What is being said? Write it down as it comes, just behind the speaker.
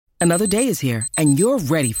Another day is here, and you're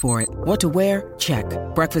ready for it. What to wear? Check.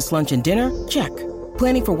 Breakfast, lunch, and dinner? Check.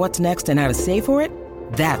 Planning for what's next and how to save for it?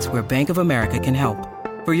 That's where Bank of America can help.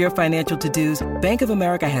 For your financial to-dos, Bank of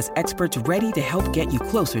America has experts ready to help get you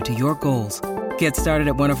closer to your goals. Get started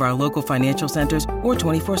at one of our local financial centers or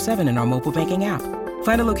 24/7 in our mobile banking app.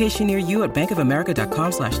 Find a location near you at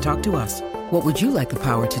bankofamerica.com/talktous. What would you like the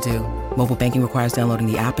power to do? Mobile banking requires downloading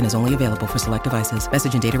the app and is only available for select devices.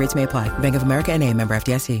 Message and data rates may apply. Bank of America N.A., member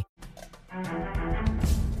FDIC.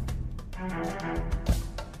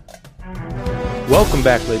 Welcome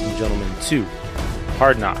back, ladies and gentlemen, to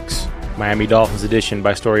Hard Knocks, Miami Dolphins edition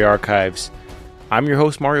by Story Archives. I'm your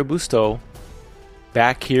host, Mario Busto,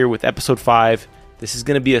 back here with episode 5. This is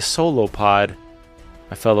going to be a solo pod.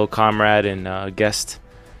 My fellow comrade and guest,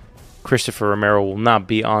 Christopher Romero, will not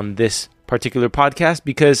be on this particular podcast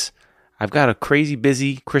because I've got a crazy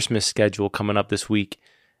busy Christmas schedule coming up this week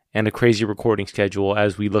and a crazy recording schedule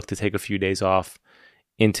as we look to take a few days off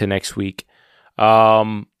into next week.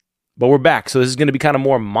 But we're back, so this is going to be kind of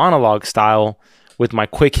more monologue style with my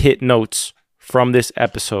quick hit notes from this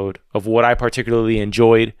episode of what I particularly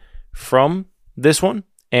enjoyed from this one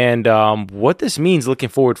and what this means looking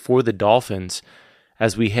forward for the Dolphins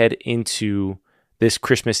as we head into this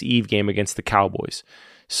Christmas Eve game against the Cowboys.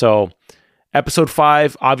 So episode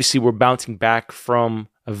 5, obviously we're bouncing back from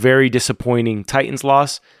a very disappointing Titans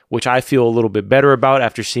loss, which I feel a little bit better about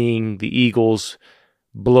after seeing the Eagles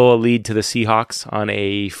blow a lead to the Seahawks on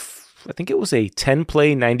I think it was a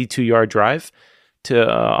 10-play, 92-yard drive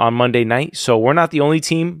on Monday night. So we're not the only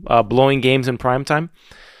team blowing games in primetime.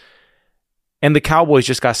 And the Cowboys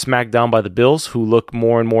just got smacked down by the Bills, who look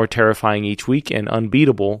more and more terrifying each week and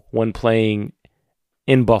unbeatable when playing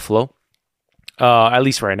in Buffalo, at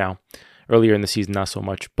least right now. Earlier in the season, not so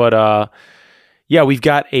much. But yeah, we've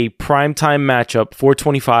got a primetime matchup,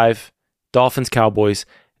 4:25, Dolphins-Cowboys.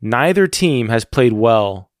 Neither team has played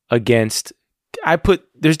well against...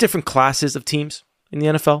 There's different classes of teams in the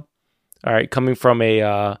NFL. All right, coming from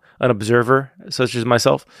an observer such as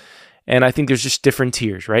myself, and I think there's just different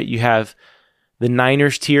tiers, right? You have the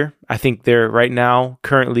Niners tier. I think they're right now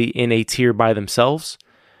currently in a tier by themselves.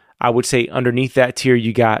 I would say underneath that tier,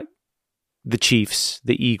 you got the Chiefs,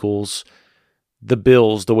 the Eagles, the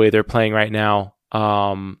Bills, the way they're playing right now.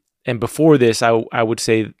 And before this, I would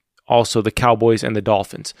say also the Cowboys and the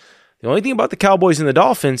Dolphins. The only thing about the Cowboys and the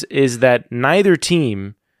Dolphins is that neither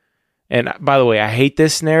team, and by the way, I hate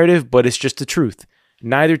this narrative, but it's just the truth.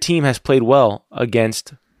 Neither team has played well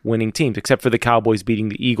against winning teams, except for the Cowboys beating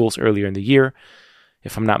the Eagles earlier in the year,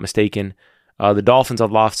 if I'm not mistaken. The Dolphins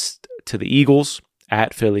have lost to the Eagles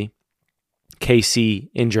at Philly, KC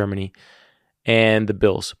in Germany, and the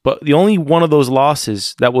Bills. But the only one of those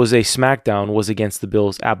losses that was a smackdown was against the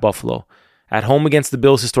Bills at Buffalo. At home against the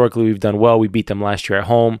Bills, historically, we've done well. We beat them last year at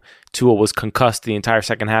home. Tua was concussed the entire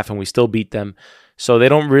second half, and we still beat them. So they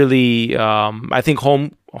don't really... I think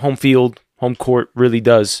home field, home court really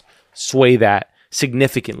does sway that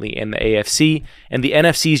significantly in the AFC. And the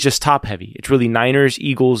NFC is just top-heavy. It's really Niners,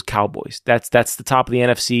 Eagles, Cowboys. That's the top of the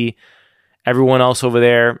NFC. Everyone else over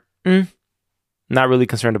there, not really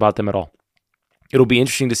concerned about them at all. It'll be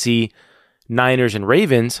interesting to see Niners and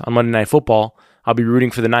Ravens on Monday Night Football. I'll be rooting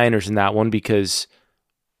for the Niners in that one because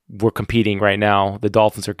we're competing right now. The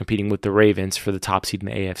Dolphins are competing with the Ravens for the top seed in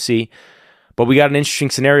the AFC. But we got an interesting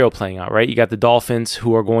scenario playing out, right? You got the Dolphins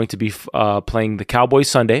who are going to be playing the Cowboys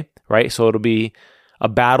Sunday, right? So it'll be a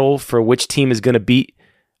battle for which team is going to beat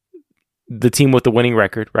the team with the winning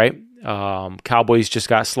record, right? Cowboys just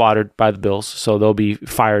got slaughtered by the Bills, so they'll be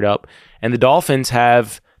fired up. And the Dolphins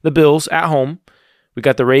have the Bills at home. We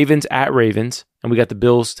got the Ravens at Ravens, and we got the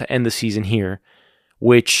Bills to end the season here,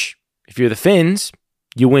 which, if you're the Fins,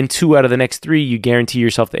 you win 2 out of the next 3, you guarantee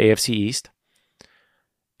yourself the AFC East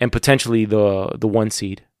and potentially the 1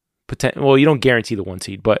 seed. Well, you don't guarantee the 1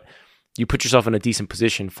 seed, but you put yourself in a decent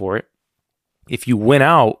position for it. If you win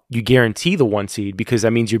out, you guarantee the 1 seed because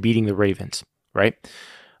that means you're beating the Ravens, right?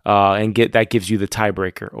 And that gives you the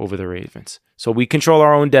tiebreaker over the Ravens. So we control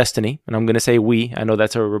our own destiny, and I'm going to say we. I know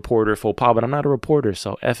that's a reporter faux pas, but I'm not a reporter,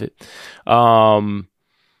 so F it.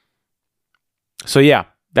 So yeah,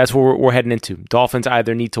 that's what we're heading into. Dolphins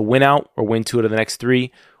either need to win out or win 2 out of the next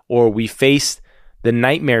 3, or we face the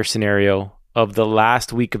nightmare scenario of the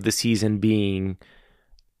last week of the season being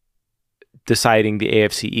deciding the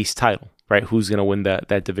AFC East title, right? Who's going to win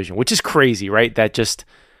that division, which is crazy, right? That just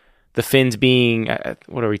the Fins being,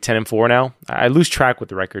 what are we, 10-4 now? I lose track with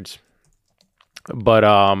the records. But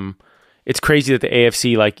it's crazy that the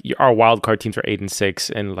AFC, like our wild card teams are 8-6,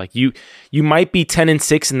 and like you might be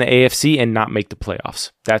 10-6 in the AFC and not make the playoffs.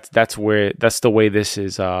 That's the way this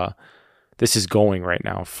is this is going right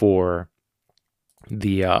now for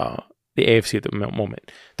the AFC at the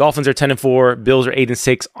moment. Dolphins are 10-4. Bills are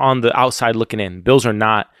 8-6 on the outside looking in. Bills are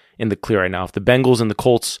not in the clear right now. If the Bengals and the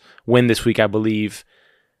Colts win this week, I believe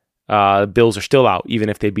Bills are still out, even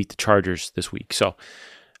if they beat the Chargers this week. So,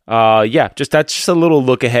 that's just a little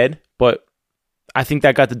look ahead. But I think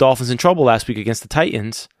that got the Dolphins in trouble last week against the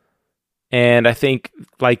Titans. And I think,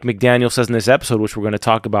 like McDaniel says in this episode, which we're going to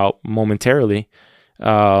talk about momentarily,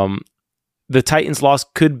 the Titans' loss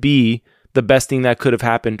could be the best thing that could have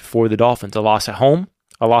happened for the Dolphins. A loss at home,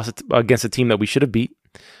 a loss against a team that we should have beat,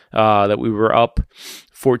 that we were up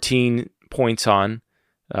 14 points on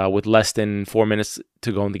with less than 4 minutes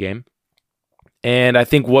to go in the game. And I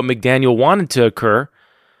think what McDaniel wanted to occur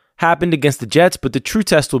happened against the Jets, but the true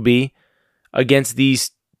test will be against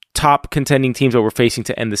these top contending teams that we're facing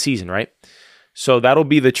to end the season, right? So that'll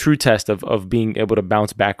be the true test of being able to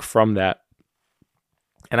bounce back from that.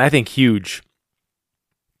 And I think huge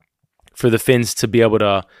for the Finns to be able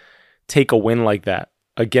to take a win like that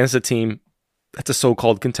against a team that's a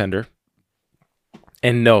so-called contender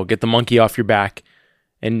and get the monkey off your back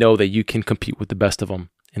and know that you can compete with the best of them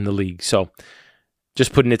in the league. So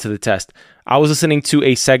just putting it to the test. I was listening to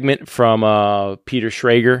a segment from Peter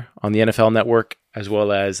Schrager on the NFL Network, as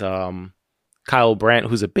well as Kyle Brandt,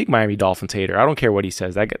 who's a big Miami Dolphins hater. I don't care what he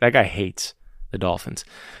says. That guy hates the Dolphins.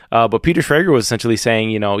 But Peter Schrager was essentially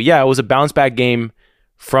saying, it was a bounce-back game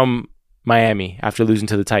from Miami after losing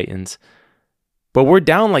to the Titans. But we're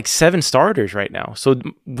down like 7 starters right now. So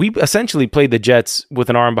we essentially played the Jets with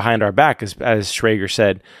an arm behind our back, as Schrager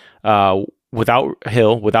said, without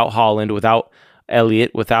Hill, without Holland, without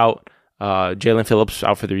Elliott, without Jalen Phillips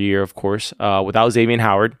out for the year, of course, without Xavier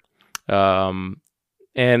Howard, and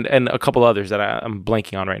a couple others that I'm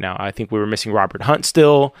blanking on right now. I think we were missing Robert Hunt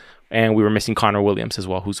still, and we were missing Connor Williams as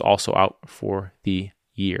well, who's also out for the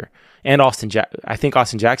year. And I think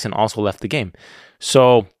Austin Jackson also left the game.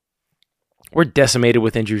 So we're decimated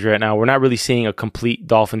with injuries right now. We're not really seeing a complete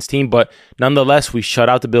Dolphins team, but nonetheless, we shut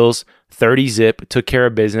out the Bills 30-zip, took care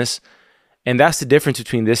of business. And that's the difference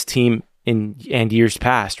between this team and years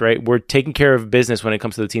past, right? We're taking care of business when it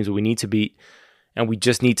comes to the teams that we need to beat, and we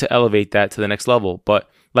just need to elevate that to the next level. But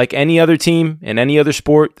like any other team in any other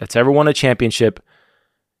sport that's ever won a championship,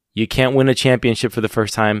 you can't win a championship for the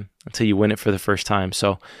first time until you win it for the first time.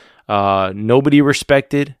 So nobody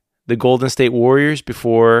respected the Golden State Warriors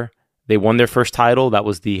before they won their first title. That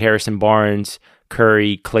was the Harrison Barnes,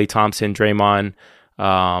 Curry, Klay Thompson, Draymond,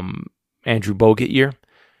 Andrew Bogut year.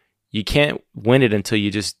 You can't win it until you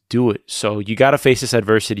just do it. So you got to face this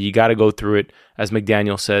adversity. You got to go through it, as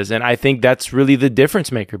McDaniel says. And I think that's really the difference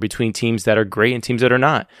maker between teams that are great and teams that are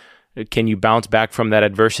not. Can you bounce back from that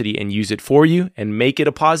adversity and use it for you and make it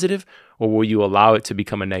a positive, or will you allow it to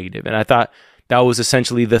become a negative? And I thought that was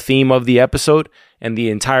essentially the theme of the episode, and the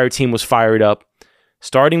entire team was fired up,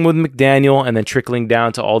 starting with McDaniel and then trickling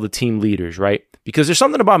down to all the team leaders, right? Because there's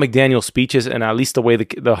something about McDaniel's speeches, and at least the way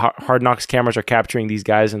the Hard Knocks cameras are capturing these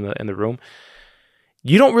guys in the room,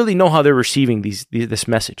 you don't really know how they're receiving this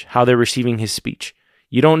message, how they're receiving his speech.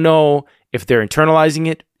 You don't know if they're internalizing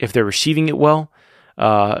it, if they're receiving it well,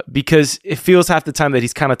 because it feels half the time that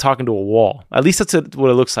he's kind of talking to a wall. At least that's what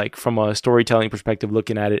it looks like from a storytelling perspective,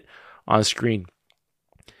 looking at it on screen.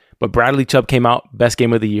 But Bradley Chubb came out, best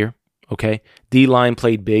game of the year. Okay, D-line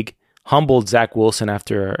played big, humbled Zach Wilson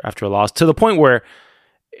after a loss, to the point where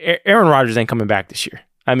Aaron Rodgers ain't coming back this year.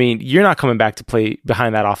 I mean, you're not coming back to play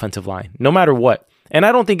behind that offensive line, no matter what. And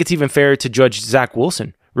I don't think it's even fair to judge Zach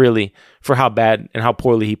Wilson, really, for how bad and how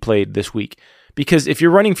poorly he played this week. Because if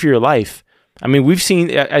you're running for your life, I mean, we've seen,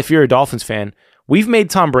 if you're a Dolphins fan, we've made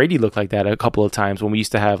Tom Brady look like that a couple of times when we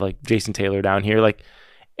used to have like Jason Taylor down here. Like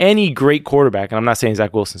any great quarterback, and I'm not saying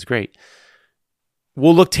Zach Wilson's great,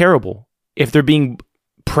 will look terrible if they're being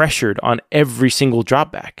pressured on every single drop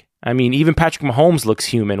back. I mean, even Patrick Mahomes looks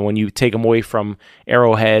human when you take him away from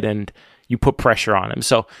Arrowhead and you put pressure on him.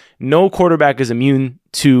 So no quarterback is immune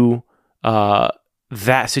to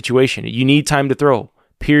that situation. You need time to throw,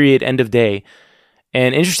 period, end of day.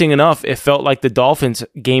 And interesting enough, it felt like the Dolphins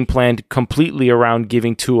game planned completely around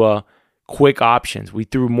giving Tua quick options. We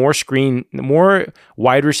threw more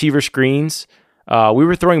wide receiver screens. We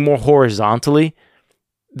were throwing more horizontally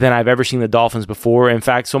than I've ever seen the Dolphins before. In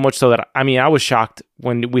fact, so much so that, I mean, I was shocked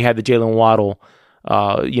when we had the Jalen Waddle,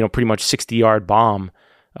 pretty much 60-yard bomb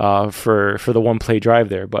for the one-play drive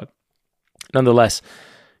there. But nonetheless,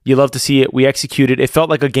 you love to see it. We executed. It felt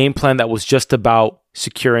like a game plan that was just about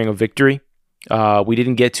securing a victory. We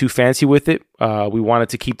didn't get too fancy with it. We wanted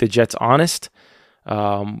to keep the Jets honest.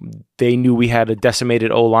 They knew we had a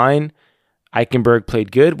decimated O-line. Eichenberg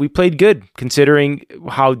played good. We played good considering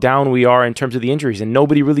how down we are in terms of the injuries, and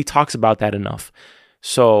nobody really talks about that enough.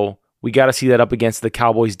 So we got to see that up against the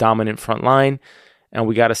Cowboys' dominant front line, and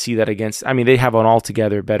we got to see that against, I mean, they have an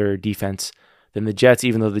altogether better defense than the Jets,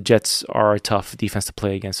 even though the Jets are a tough defense to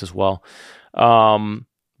play against as well.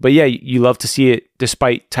 But yeah, you love to see it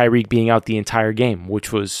despite Tyreek being out the entire game,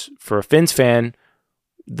 which was, for a Fins fan,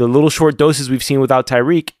 the little short doses we've seen without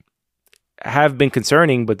Tyreek have been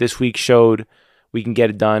concerning, but this week showed we can get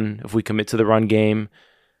it done if we commit to the run game.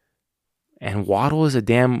 And Waddle is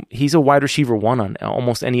he's a wide receiver one on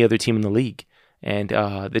almost any other team in the league. And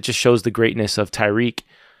that just shows the greatness of Tyreek,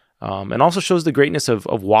 and also shows the greatness of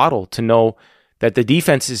Waddle to know that the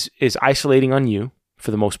defense is isolating on you for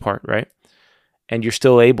the most part, right? And you're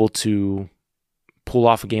still able to pull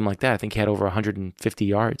off a game like that. I think he had over 150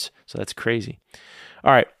 yards, so that's crazy.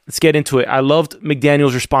 All right, let's get into it. I loved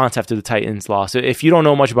McDaniel's response after the Titans loss. If you don't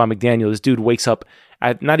know much about McDaniel, this dude wakes up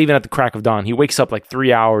not even at the crack of dawn. He wakes up like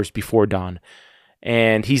 3 hours before dawn.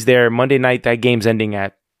 And he's there Monday night. That game's ending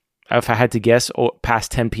at, if I had to guess,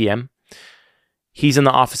 past 10 p.m. He's in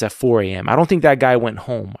the office at 4 a.m. I don't think that guy went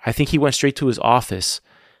home. I think he went straight to his office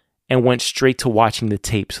and went straight to watching the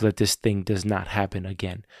tape so that this thing does not happen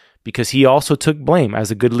again. Because he also took blame, as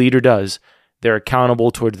a good leader does. They're accountable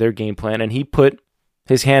towards their game plan, and he put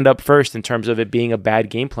his hand up first in terms of it being a bad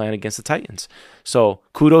game plan against the Titans. So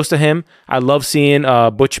kudos to him. I love seeing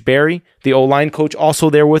Butch Berry, the O-line coach, also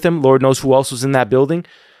there with him. Lord knows who else was in that building.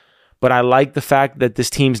 But I like the fact that this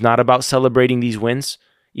team's not about celebrating these wins,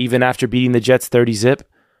 even after beating the Jets 30-zip.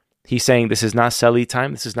 He's saying this is not celly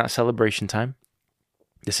time. This is not celebration time.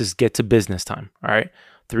 This is get to business time. All right.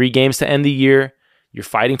 3 games to end the year. You're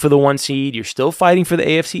fighting for the 1 seed. You're still fighting for the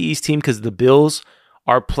AFC East team because the Bills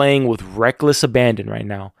are playing with reckless abandon right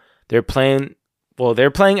now. They're playing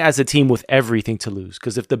as a team with everything to lose.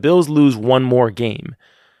 Because if the Bills lose one more game,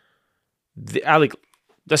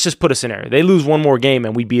 let's just put a scenario. They lose one more game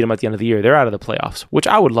and we beat them at the end of the year. They're out of the playoffs, which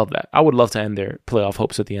I would love that. I would love to end their playoff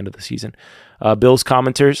hopes at the end of the season. Bills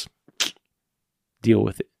commenters, deal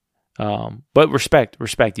with it. But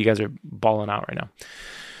respect. You guys are balling out right now.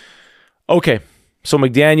 Okay. So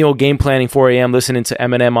McDaniel, game planning 4 a.m., listening to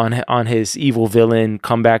Eminem on his Evil Villain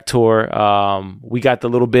comeback tour. We got the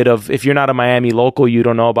little bit of, if you're not a Miami local, you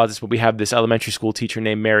don't know about this, but we have this elementary school teacher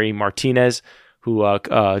named Mary Martinez who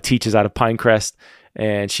teaches out of Pinecrest.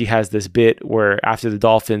 And she has this bit where after the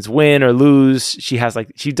Dolphins win or lose, she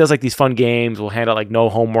does these fun games. We'll hand out like no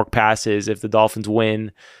homework passes if the Dolphins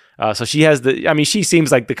win. So she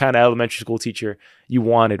seems like the kind of elementary school teacher you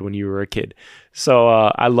wanted when you were a kid. So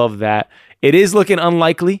I love that. It is looking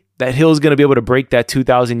unlikely that Hill's going to be able to break that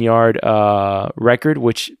 2,000-yard record,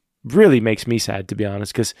 which really makes me sad, to be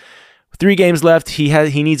honest, because 3 games left.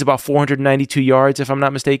 He needs about 492 yards, if I'm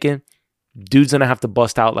not mistaken. Dude's going to have to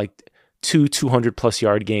bust out like 200-plus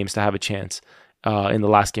yard games to have a chance in the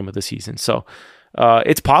last game of the season. So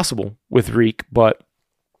it's possible with Reek, but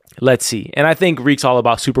let's see. And I think Reek's all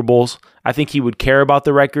about Super Bowls. I think he would care about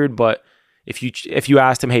the record, but if you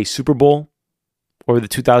asked him, hey, Super Bowl or the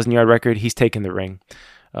 2,000-yard record, he's taking the ring.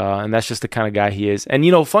 And that's just the kind of guy he is. And,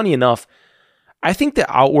 funny enough, I think the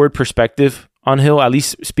outward perspective on Hill, at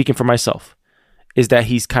least speaking for myself, is that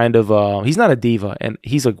he's kind of, he's not a diva, and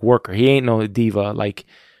he's a worker. He ain't no diva like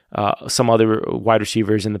some other wide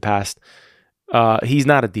receivers in the past. He's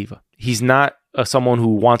not a diva. He's not someone who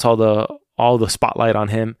wants all the spotlight on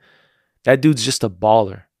him. That dude's just a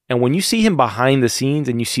baller. And when you see him behind the scenes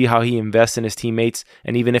and you see how he invests in his teammates,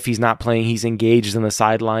 and even if he's not playing, he's engaged in the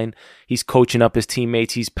sideline, he's coaching up his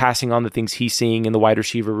teammates, he's passing on the things he's seeing in the wide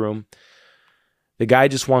receiver room. The guy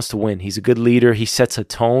just wants to win. He's a good leader. He sets a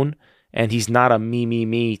tone, and he's not a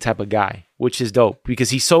me type of guy, which is dope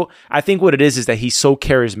because I think what it is that he's so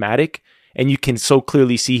charismatic, and you can so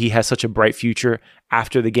clearly see he has such a bright future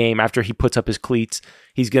after the game, after he puts up his cleats.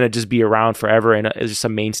 He's going to just be around forever and is just a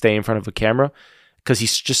mainstay in front of a camera. Because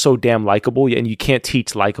he's just so damn likable, and you can't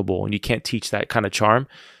teach likable, and you can't teach that kind of charm,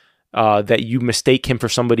 that you mistake him for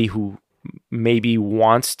somebody who maybe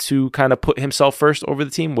wants to kind of put himself first over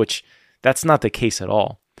the team, which that's not the case at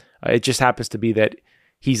all. It just happens to be that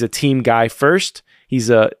he's a team guy first,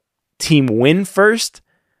 he's a team win first,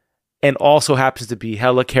 and also happens to be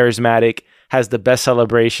hella charismatic, has the best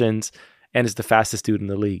celebrations, and is the fastest dude in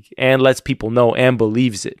the league, and lets people know and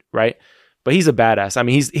believes it, right? But he's a badass. I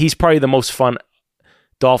mean, he's probably the most fun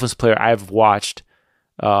Dolphins player I've watched.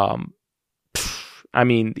 He's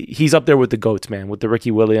up there with the GOATs, man, with the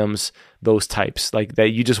Ricky Williams, those types, like that.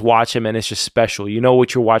 You just watch him and it's just special. You know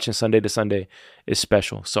what you're watching Sunday to Sunday is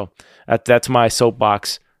special. So that's my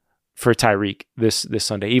soapbox for Tyreek this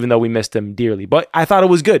Sunday, even though we missed him dearly. But I thought it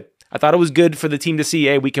was good. I thought it was good for the team to see,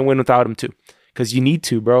 hey, we can win without him too. Because you need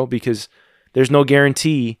to, bro, because there's no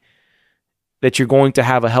guarantee that you're going to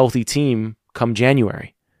have a healthy team come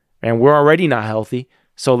January. And we're already not healthy,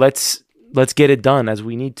 so let's get it done as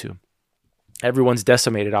we need to. Everyone's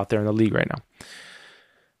decimated out there in the league right now.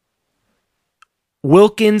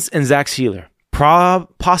 Wilkins and Zach Sealer,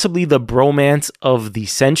 possibly the bromance of the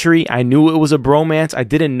century. I knew it was a bromance. I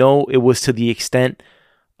didn't know it was to the extent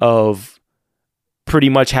of pretty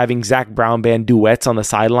much having Zach Brown band duets on the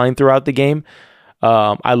sideline throughout the game.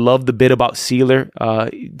 I love the bit about Sealer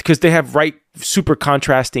because they have super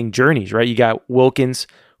contrasting journeys, right? You got Wilkins,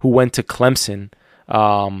 who went to Clemson.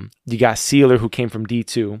 You got Sealer, who came from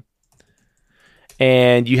D2.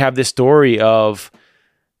 And you have this story of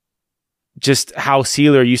just how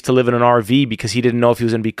Sealer used to live in an RV because he didn't know if he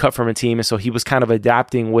was going to be cut from a team. And so he was kind of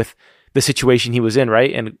adapting with the situation he was in,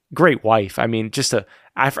 right? And great wife. I mean,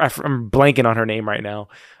 I'm blanking on her name right now,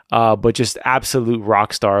 but just absolute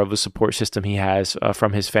rock star of a support system he has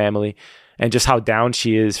from his family. And just how down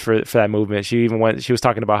she is for that movement. She was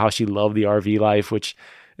talking about how she loved the RV life, which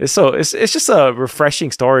is it's just a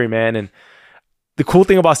refreshing story, man. And the cool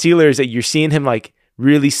thing about Sealer is that you're seeing him like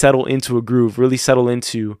really settle into a groove, really settle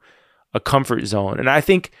into a comfort zone. And I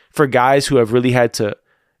think for guys who have really had to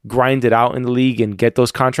grind it out in the league and get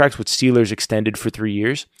those contracts, which Steelers extended for 3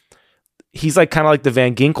 years, he's like kind of like the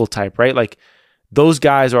Van Ginkel type, right? Like those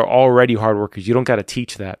guys are already hard workers. You don't got to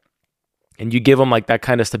teach that. And you give them like that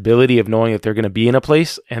kind of stability of knowing that they're going to be in a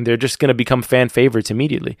place and they're just going to become fan favorites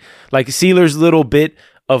immediately. Like Sealer's little bit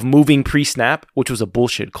of moving pre-snap, which was a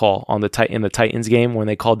bullshit call in the Titans game when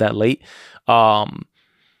they called that late. That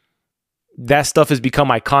stuff has become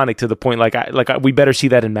iconic to the point we better see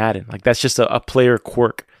that in Madden. Like that's just a player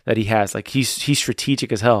quirk that he has. Like he's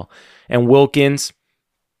strategic as hell. And Wilkins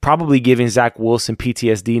probably giving Zach Wilson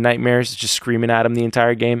PTSD nightmares, just screaming at him the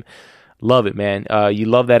entire game. Love it, man. You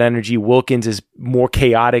love that energy. Wilkins is more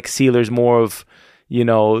chaotic. Sealer's more of,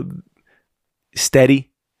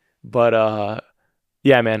 steady. But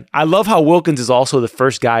yeah, man. I love how Wilkins is also the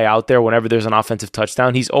first guy out there whenever there's an offensive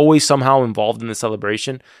touchdown. He's always somehow involved in the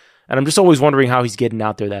celebration. And I'm just always wondering how he's getting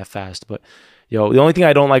out there that fast. But, the only thing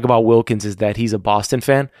I don't like about Wilkins is that he's a Boston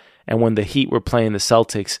fan. And when the Heat were playing the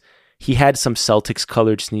Celtics, he had some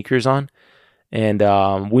Celtics-colored sneakers on. And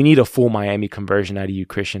we need a full Miami conversion out of you,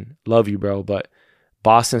 Christian. Love you, bro. But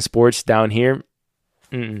Boston sports down here,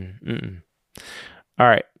 All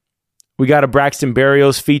right. We got a Braxton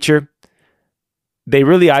Berrios feature. They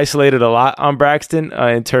really isolated a lot on Braxton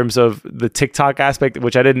in terms of the TikTok aspect,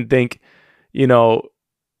 which I didn't think,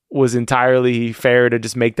 was entirely fair to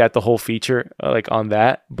just make that the whole feature on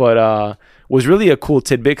that. But was really a cool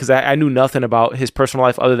tidbit because I knew nothing about his personal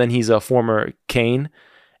life other than he's a former Cane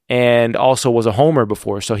and also was a homer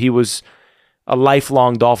before. So he was a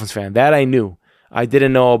lifelong Dolphins fan. That I knew. I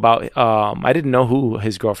didn't know about, I didn't know who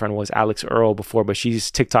his girlfriend was, Alex Earl, before, but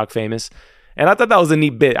she's TikTok famous. And I thought that was a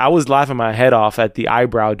neat bit. I was laughing my head off at the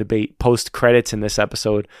eyebrow debate post-credits in this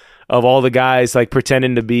episode of all the guys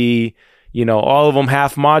pretending to be, all of them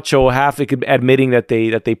half macho, half admitting that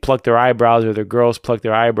they pluck their eyebrows or their girls pluck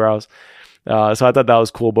their eyebrows. So I thought that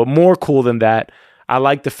was cool. But more cool than that, I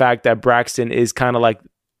like the fact that Braxton is kind of like,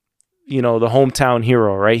 the hometown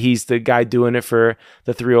hero, right? He's the guy doing it for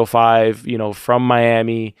the 305, from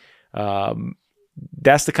Miami.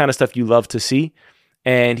 That's the kind of stuff you love to see.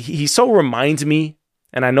 And he so reminds me,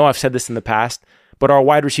 and I know I've said this in the past, but our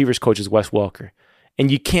wide receivers coach is Wes Welker.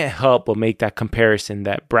 And you can't help but make that comparison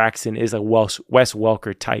that Braxton is a Wes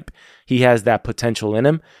Welker type. He has that potential in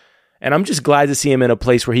him. And I'm just glad to see him in a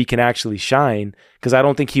place where he can actually shine because I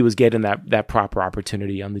don't think he was getting that proper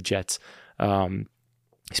opportunity on the Jets.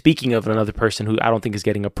 Speaking of another person who I don't think is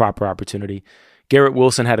getting a proper opportunity, Garrett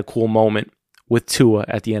Wilson had a cool moment with Tua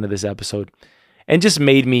at the end of this episode and just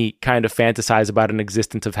made me kind of fantasize about an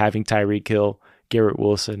existence of having Tyreek Hill, Garrett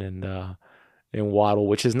Wilson, and Waddle,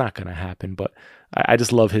 which is not going to happen. But I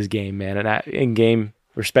just love his game, man. And in-game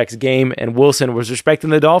respects game, and Wilson was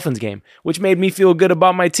respecting the Dolphins game, which made me feel good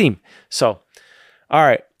about my team. So, all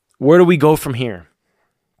right, where do we go from here?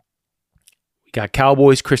 We got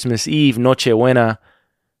Cowboys Christmas Eve, Noche Buena,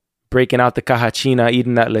 breaking out the caja china,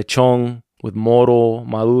 eating that lechon with moro,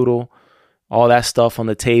 maduro, all that stuff on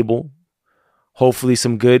the table. Hopefully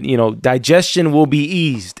some good, digestion will be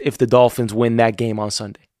eased if the Dolphins win that game on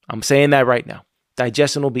Sunday. I'm saying that right now.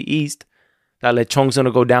 Digestion will be eased. That lechon's going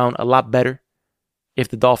to go down a lot better if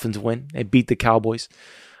the Dolphins win and beat the Cowboys.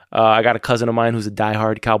 I got a cousin of mine who's a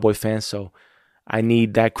diehard Cowboy fan, so I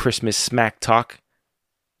need that Christmas smack talk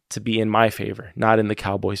to be in my favor, not in the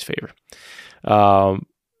Cowboys' favor.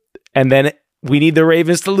 And then we need the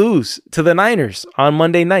Ravens to lose to the Niners on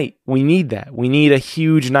Monday night. We need that. We need a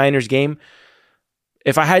huge Niners game.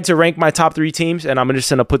 If I had to rank my top 3 teams, and I'm just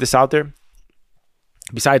going to put this out there,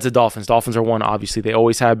 besides the Dolphins are one, obviously. They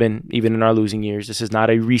always have been, even in our losing years. This is not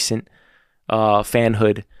a recent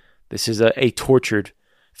fanhood. This is a tortured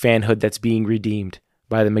fanhood that's being redeemed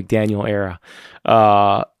by the McDaniel era.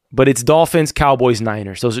 But it's Dolphins, Cowboys,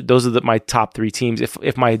 Niners. Those are my top 3 teams.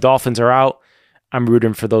 If my Dolphins are out, I'm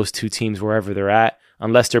rooting for those 2 teams wherever they're at,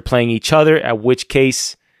 unless they're playing each other, at which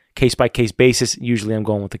case-by-case basis, usually I'm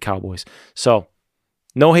going with the Cowboys. So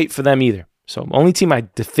no hate for them either. So only team I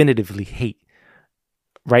definitively hate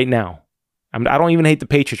right now, I don't even hate the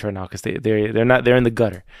Patriots right now because they're in the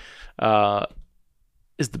gutter,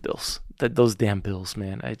 is the Bills. Those damn Bills,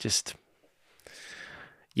 man.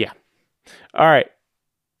 Yeah. All right.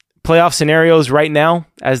 Playoff scenarios right now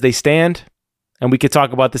as they stand. And we could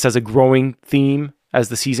talk about this as a growing theme as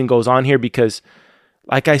the season goes on here because,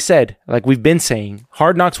 like I said, like we've been saying,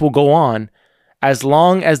 Hard Knocks will go on as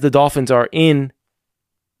long as the Dolphins are in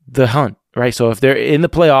the hunt, right? So if they're in the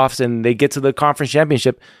playoffs and they get to the conference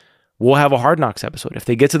championship, we'll have a Hard Knocks episode. If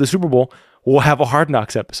they get to the Super Bowl, we'll have a Hard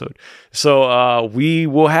Knocks episode. So we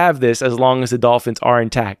will have this as long as the Dolphins are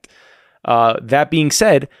intact. That being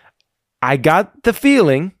said, I got the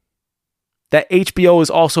feeling that HBO is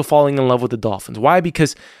also falling in love with the Dolphins. Why?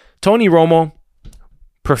 Because Tony Romo,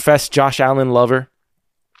 professed Josh Allen lover,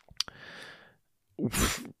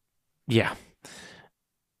 yeah,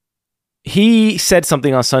 he said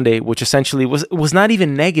something on Sunday which essentially was not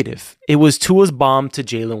even negative. It was Tua's bomb to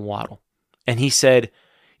Jalen Waddle. And he said,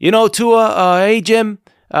 Tua, hey, Jim,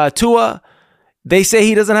 Tua, they say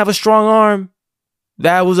he doesn't have a strong arm.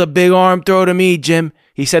 That was a big arm throw to me, Jim.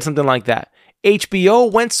 He said something like that.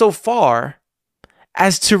 HBO went so far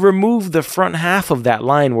as to remove the front half of that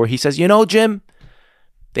line where he says, Jim,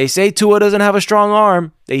 they say Tua doesn't have a strong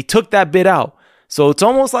arm. They took that bit out. So it's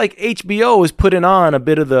almost like HBO is putting on a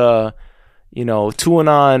bit of the,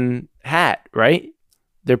 Tuanon hat, right?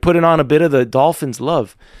 They're putting on a bit of the Dolphins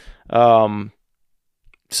love.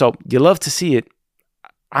 So you love to see it.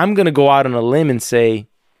 I'm going to go out on a limb and say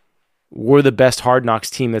we're the best Hard Knocks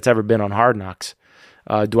team that's ever been on Hard Knocks.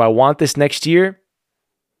 Do I want this next year?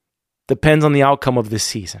 Depends on the outcome of this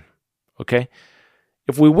season. Okay?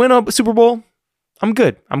 If we win a Super Bowl, I'm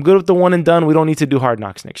good. I'm good with the one and done. We don't need to do Hard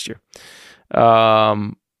Knocks next year.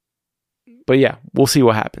 But yeah, we'll see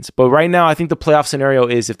what happens. But right now, I think the playoff scenario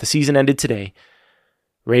is if the season ended today,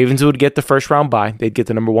 Ravens would get the first round bye. They'd get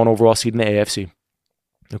the number 1 overall seed in the AFC.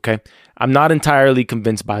 Okay? I'm not entirely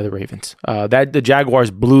convinced by the Ravens. The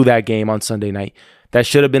Jaguars blew that game on Sunday night. That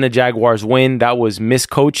should have been a Jaguars win. That was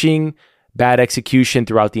miscoaching, bad execution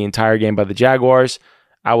throughout the entire game by the Jaguars.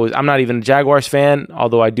 I'm not even a Jaguars fan,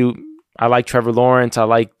 although I like Trevor Lawrence. I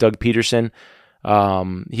like Doug Peterson.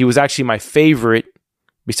 He was actually my favorite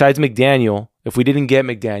besides McDaniel. If we didn't get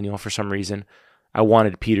McDaniel for some reason, I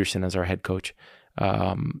wanted Peterson as our head coach.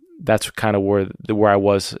 That's kind of where I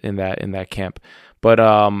was in that camp. But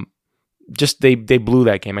just they blew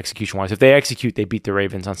that game execution-wise. If they execute, they beat the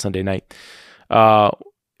Ravens on Sunday night.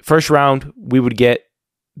 First round, we would get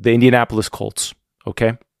the Indianapolis Colts,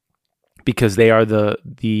 okay? Because they are they're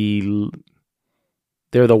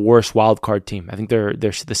the worst wild card team. I think they're the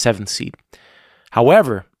 7th seed.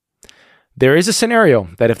 However, there is a scenario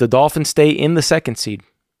that if the Dolphins stay in the 2nd seed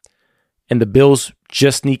and the Bills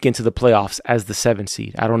just sneak into the playoffs as the 7th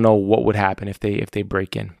seed, I don't know what would happen if they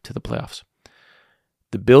break into the playoffs.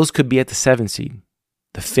 The Bills could be at the 7th seed.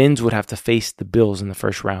 The Finns would have to face the Bills in the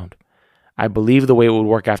first round. I believe the way it would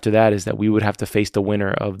work after that is that we would have to face the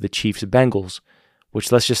winner of the Chiefs-Bengals,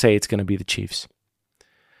 which let's just say it's going to be the Chiefs.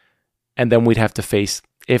 And then we'd have to face,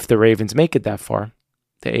 if the Ravens make it that far,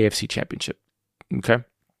 the AFC Championship. Okay?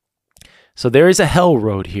 So there is a hell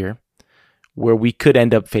road here where we could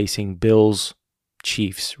end up facing Bills,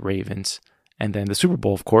 Chiefs, Ravens, and then the Super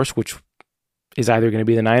Bowl, of course, which is either going to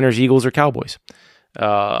be the Niners, Eagles, or Cowboys.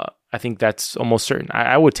 I think that's almost certain.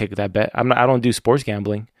 I would take that bet. I don't do sports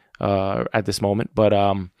gambling at this moment, but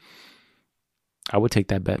I would take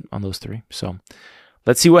that bet on those 3. So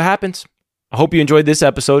let's see what happens. I hope you enjoyed this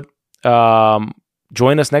episode.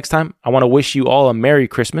 Join us next time. I want to wish you all a Merry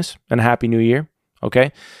Christmas and a Happy New Year.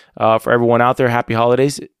 Okay? For everyone out there, Happy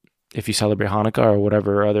Holidays if you celebrate Hanukkah or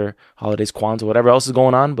whatever other holidays, Kwanzaa, whatever else is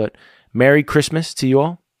going on. But Merry Christmas to you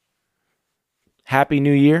all. Happy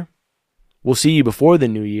New Year. We'll see you before the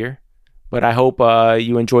new year. But I hope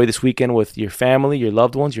you enjoy this weekend with your family, your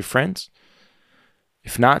loved ones, your friends.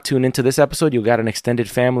 If not, tune into this episode. You'll got an extended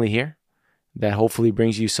family here. that hopefully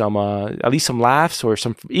brings you some, at least some laughs or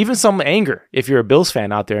even some anger. If you're a Bills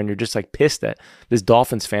fan out there and you're just like pissed that this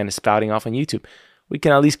Dolphins fan is spouting off on YouTube, we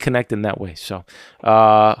can at least connect in that way. So,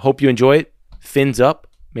 hope you enjoy it. Fins up.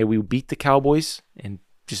 May we beat the Cowboys and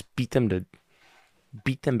just beat them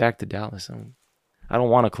back to Dallas. I don't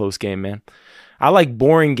want a close game, man. I like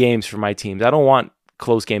boring games for my teams. I don't want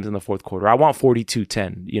close games in the fourth quarter. I want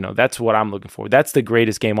 42-10. That's what I'm looking for. That's the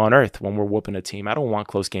greatest game on earth when we're whooping a team. I don't want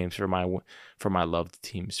close games for my loved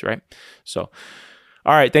teams, right? So,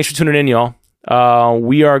 all right. Thanks for tuning in, y'all.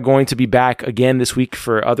 We are going to be back again this week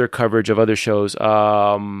for other coverage of other shows.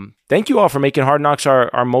 Thank you all for making Hard Knocks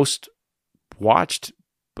our most watched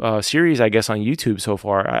series, I guess, on YouTube so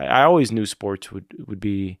far. I always knew sports would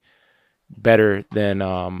be better than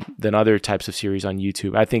other types of series on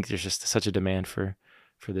YouTube. I think there's just such a demand for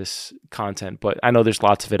this content, but I know there's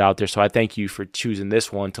lots of it out there. So I thank you for choosing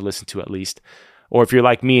this one to listen to at least. Or if you're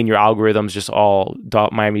like me and your algorithm's just all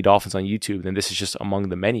Miami Dolphins on YouTube, then this is just among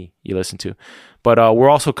the many you listen to. But we're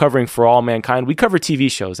also covering For All Mankind. We cover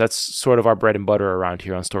TV shows. That's sort of our bread and butter around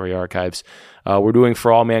here on Story Archives. We're doing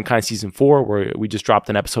For All Mankind Season 4, where we just dropped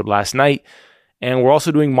an episode last night. And we're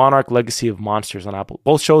also doing Monarch Legacy of Monsters on Apple.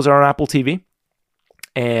 Both shows are on Apple TV.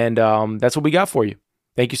 And that's what we got for you.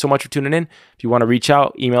 Thank you so much for tuning in. If you want to reach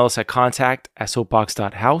out, email us at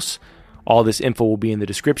contact@soapbox.house. All this info will be in the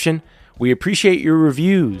description. We appreciate your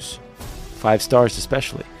reviews, 5 stars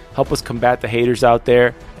especially. Help us combat the haters out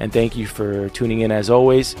there. And thank you for tuning in as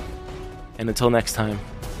always. And until next time,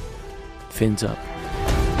 fins up.